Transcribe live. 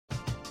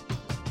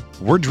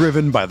We're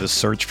driven by the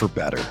search for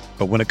better.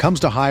 But when it comes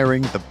to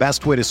hiring, the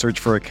best way to search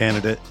for a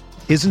candidate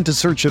isn't to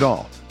search at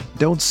all.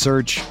 Don't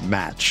search,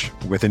 match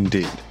with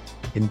Indeed.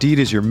 Indeed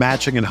is your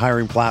matching and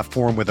hiring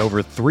platform with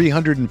over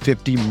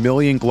 350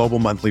 million global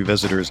monthly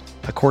visitors,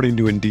 according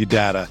to Indeed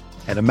data,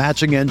 and a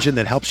matching engine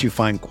that helps you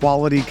find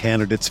quality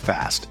candidates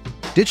fast.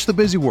 Ditch the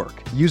busy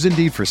work. Use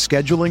Indeed for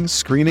scheduling,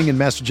 screening, and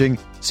messaging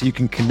so you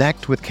can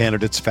connect with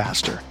candidates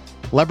faster.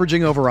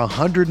 Leveraging over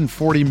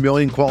 140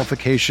 million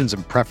qualifications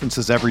and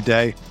preferences every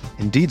day,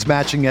 Indeed's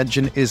matching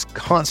engine is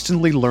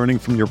constantly learning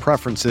from your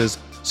preferences,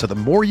 so the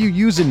more you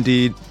use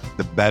Indeed,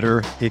 the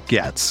better it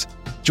gets.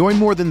 Join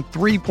more than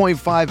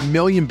 3.5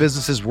 million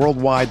businesses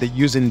worldwide that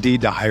use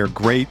Indeed to hire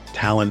great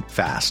talent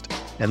fast.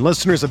 And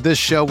listeners of this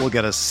show will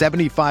get a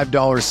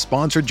 $75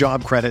 sponsored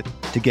job credit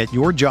to get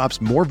your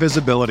jobs more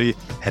visibility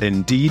at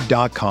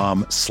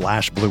Indeed.com/Blue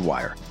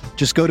Wire.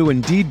 Just go to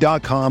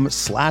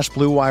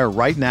Indeed.com/Blue Wire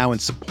right now and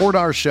support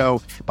our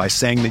show by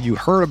saying that you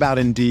heard about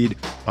Indeed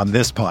on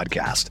this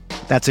podcast.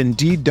 That's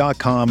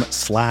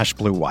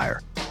Indeed.com/Blue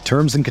Wire.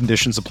 Terms and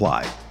conditions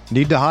apply.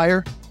 Need to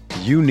hire?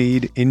 You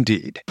need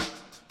Indeed.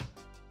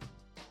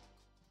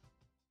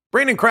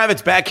 Brandon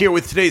Kravitz back here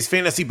with today's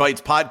Fantasy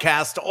Bites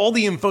podcast. All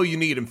the info you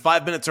need in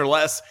 5 minutes or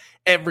less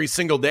every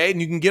single day. And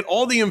you can get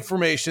all the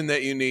information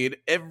that you need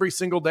every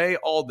single day,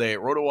 all day at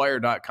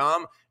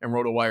rotowire.com and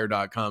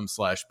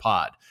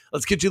rotowire.com/pod.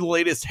 Let's get you the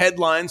latest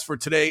headlines for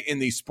today in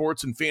the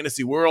sports and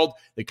fantasy world.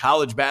 The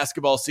college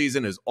basketball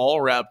season is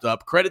all wrapped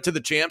up. Credit to the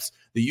champs,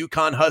 the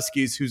UConn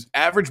Huskies, whose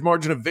average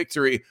margin of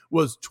victory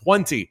was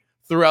 20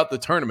 throughout the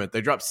tournament.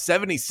 They dropped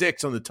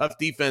 76 on the tough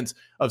defense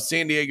of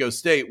San Diego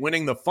State,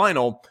 winning the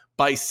final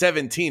by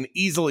 17,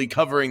 easily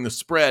covering the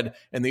spread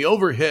and the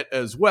overhit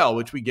as well,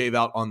 which we gave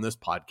out on this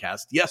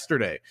podcast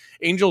yesterday.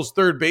 Angels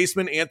third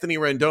baseman Anthony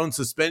Rendon's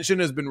suspension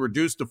has been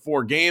reduced to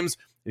 4 games,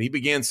 and he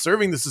began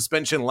serving the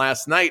suspension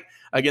last night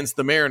against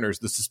the Mariners.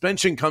 The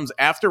suspension comes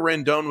after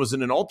Rendon was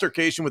in an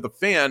altercation with a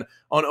fan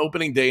on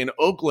opening day in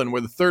Oakland,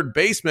 where the third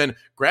baseman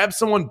grabbed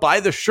someone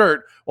by the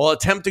shirt while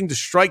attempting to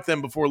strike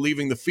them before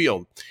leaving the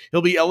field.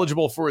 He'll be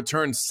eligible for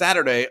return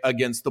Saturday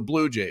against the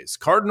Blue Jays.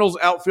 Cardinals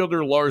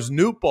outfielder Lars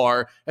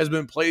Nootbaar has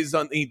been placed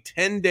on a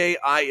 10-day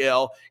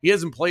IL. He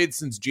hasn't played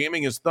since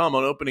jamming his thumb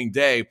on opening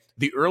day.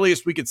 The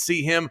earliest we could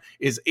see him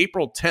is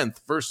April 10th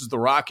versus the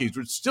Rockies,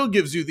 which still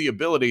gives you the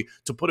ability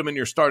to put him in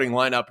your starting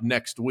lineup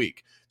next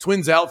week.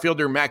 Twins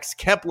outfielder Max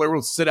Kepler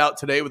will sit out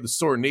today with a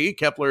sore knee.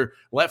 Kepler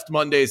left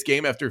Monday's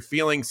game after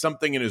feeling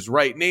something in his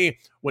right knee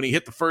when he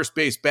hit the first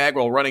base bag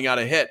while running out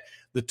a hit.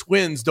 The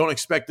Twins don't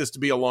expect this to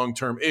be a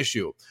long-term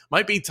issue.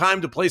 Might be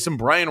time to play some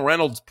Brian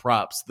Reynolds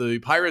props. The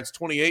Pirates'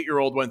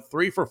 28-year-old went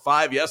 3 for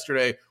 5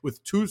 yesterday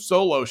with 2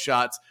 solo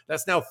shots.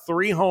 That's now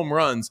 3 home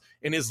runs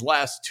in his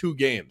last 2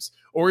 games.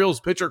 Orioles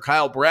pitcher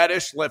Kyle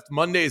Bradish left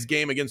Monday's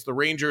game against the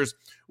Rangers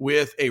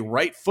with a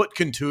right foot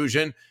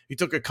contusion. He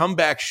took a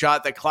comeback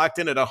shot that clocked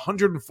in at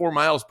 104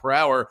 miles per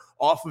hour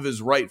off of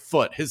his right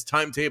foot. His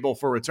timetable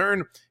for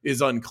return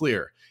is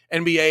unclear.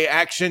 NBA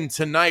action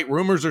tonight.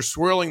 Rumors are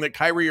swirling that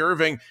Kyrie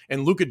Irving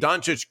and Luka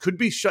Doncic could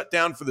be shut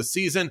down for the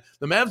season.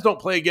 The Mavs don't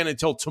play again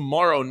until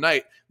tomorrow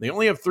night. They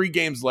only have 3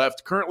 games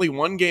left, currently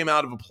 1 game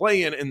out of a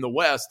play-in in the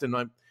West, and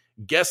I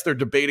guess they're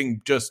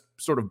debating just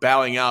sort of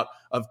bowing out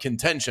of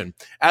contention.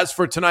 As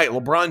for tonight,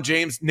 LeBron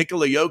James,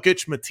 Nikola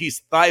Jokic,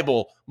 Matisse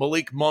Thybulle,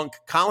 Malik Monk,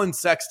 Colin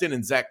Sexton,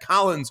 and Zach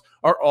Collins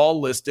are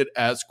all listed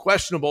as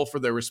questionable for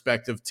their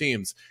respective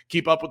teams.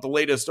 Keep up with the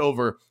latest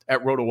over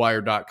at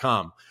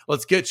rotowire.com.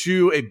 Let's get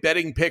you a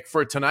betting pick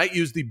for tonight.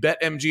 Use the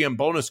BetMGM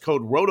bonus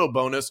code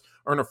ROTOBONUS.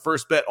 Earn a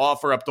first bet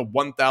offer up to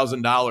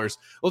 $1,000.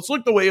 Let's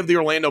look the way of the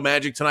Orlando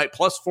Magic tonight,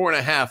 plus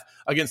 4.5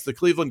 against the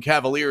Cleveland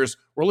Cavaliers.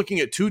 We're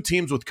looking at 2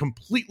 teams with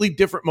completely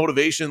different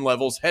motivation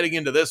levels heading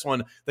into this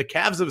one. The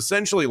Cavs have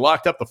essentially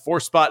locked up the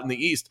 4th spot in the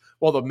East,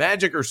 while the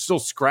Magic are still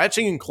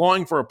scratching and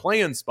clawing for a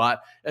play-in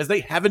spot, as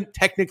they haven't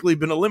technically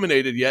been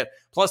eliminated yet.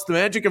 Plus, the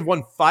Magic have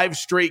won 5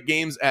 straight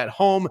games at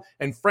home,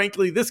 and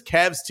frankly, this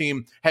Cavs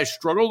team has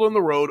struggled on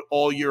the road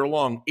all year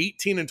long.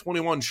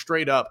 18-21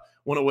 straight up.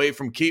 One away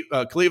from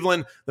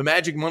Cleveland. The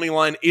Magic money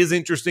line is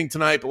interesting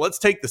tonight, but let's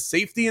take the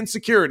safety and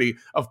security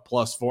of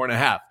plus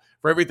 4.5.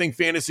 For everything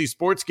fantasy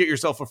sports, get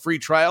yourself a free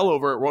trial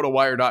over at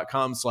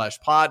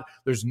rotowire.com/pod.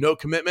 There's no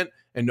commitment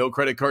and no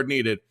credit card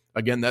needed.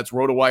 Again, that's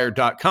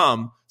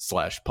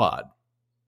rotowire.com/pod.